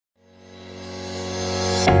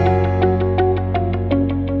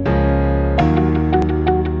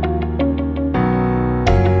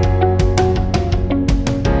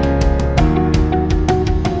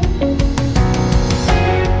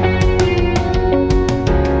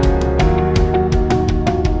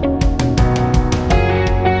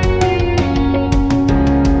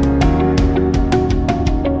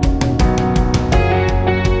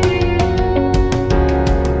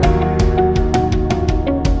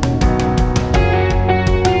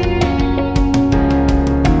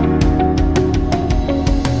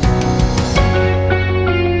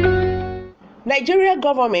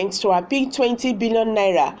government to appeal 20 billion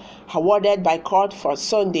naira awarded by court for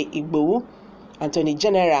Sunday Igboho, Attorney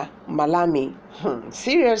General Malami.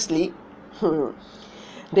 Seriously?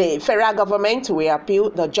 The federal government will appeal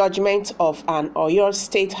the judgment of an Oyo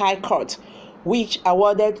State High Court, which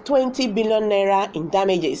awarded 20 billion naira in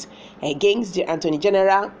damages against the Attorney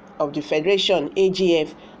General of the Federation,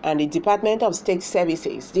 AGF, and the Department of State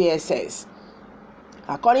Services, DSS.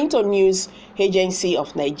 According to News Agency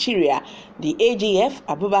of Nigeria, the AGF,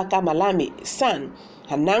 Abubakar Malami, son,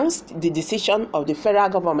 announced the decision of the federal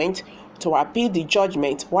government to appeal the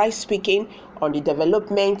judgment while speaking on the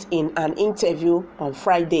development in an interview on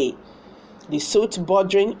Friday. The suit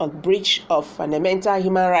bordering on breach of fundamental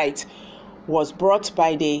human rights was brought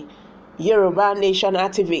by the Yoruba Nation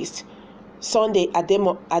activist Sunday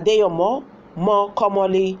Adeyomo, more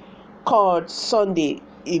commonly called Sunday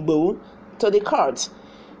Igboho, to the court.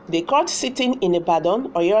 The court sitting in Ibadan,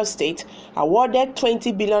 Oyo State, awarded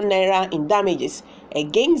 20 billion naira in damages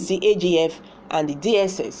against the AGF and the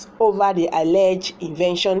DSS over the alleged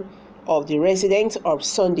invention of the residents of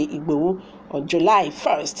Sunday Igboho on July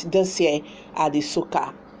 1st this year at the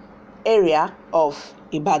Soka area of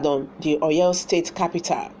Ibadan, the Oyo State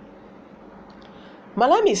capital.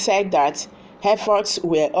 Malami said that efforts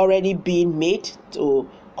were already being made to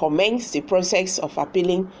commence the process of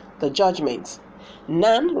appealing the judgment.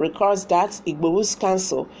 Nan recalls that Igboho's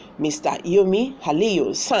counsel, Mr. Yomi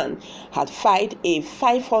Aliyu San, had filed a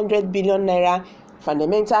 500 billion naira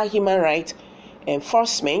fundamental human rights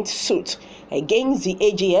enforcement suit against the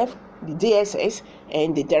AGF, the DSS,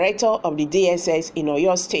 and the director of the DSS in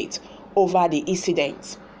Oyo State over the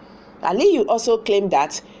incident. Aliyu also claimed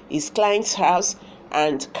that his client's house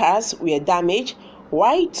and cars were damaged,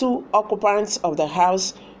 while 2 occupants of the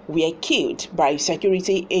house were killed by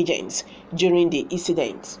security agents during the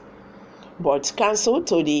incident. But counsel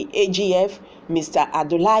to the AGF, Mr.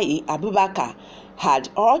 Abdullahi Abubakar, had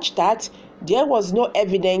urged that there was no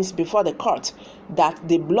evidence before the court that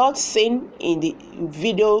the blood seen in the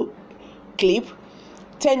video clip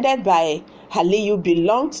tended by Aliyu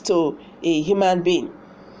belonged to a human being.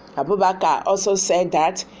 Abubakar also said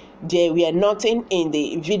that there were nothing in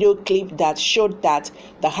the video clip that showed that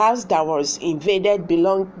the house that was invaded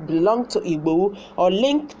belonged to Igboho or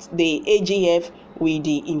linked the AGF with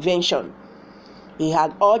the invention. He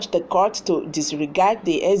had urged the court to disregard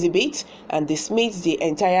the exhibit and dismiss the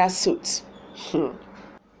entire suit.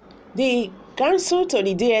 The counsel to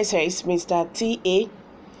the DSS, Mr. T.A.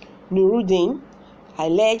 Nuruddin,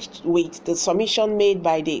 alleged with the submission made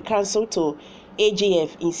by the counsel to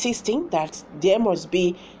AGF insisting that there must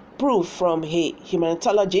be proof from a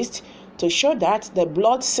hematologist to show that the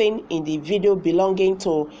blood seen in the video belonging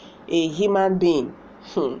to a human being.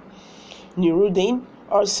 Nuruddin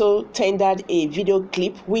also tendered a video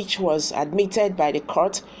clip which was admitted by the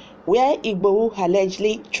court where Igboho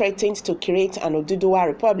allegedly threatened to create an Oduduwa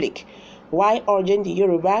Republic while urging the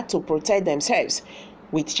Yoruba to protect themselves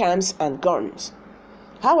with charms and guns.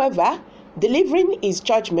 However, delivering his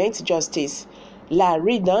judgment, Justice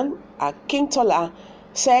Laridan Akintola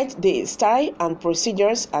said the style and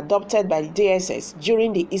procedures adopted by the DSS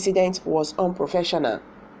during the incident was unprofessional.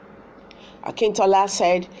 Akintola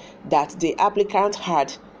said that the applicant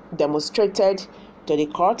had demonstrated to the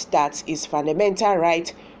court that his fundamental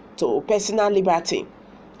right to personal liberty,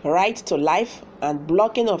 right to life, and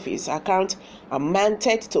blocking of his account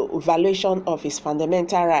amounted to violation of his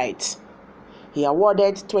fundamental rights. He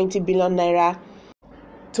awarded 20 billion naira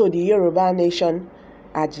to the Yoruba Nation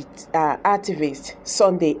activist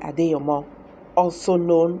Sunday Adeyomo, also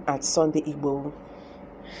known as Sunday Igboho.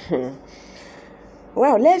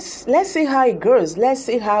 Well, let's see how it goes. Let's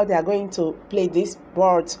see how they are going to play this.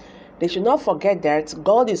 But they should not forget that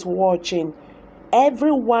God is watching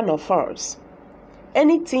every one of us.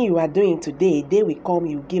 Anything you are doing today, day will come,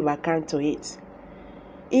 you give account to it.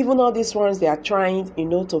 Even all these ones, they are trying,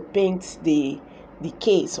 to paint the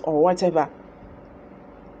case or whatever.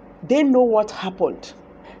 They know what happened.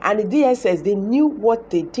 And the DSS, they knew what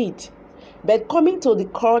they did. But coming to the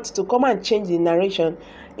court to come and change the narration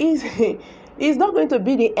is not going to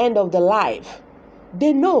be the end of the life.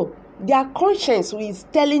 They know. Their conscience is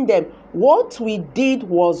telling them what we did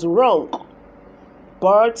was wrong.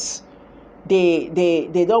 But they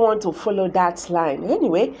don't want to follow that line.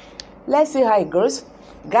 Anyway, let's see how it goes.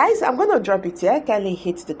 Guys, I'm going to drop it here. Kindly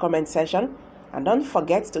hit the comment section. And don't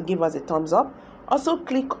forget to give us a thumbs up. Also,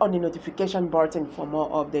 click on the notification button for more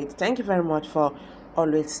updates. Thank you very much for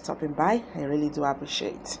always stopping by. I really do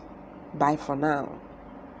appreciate it. Bye for now.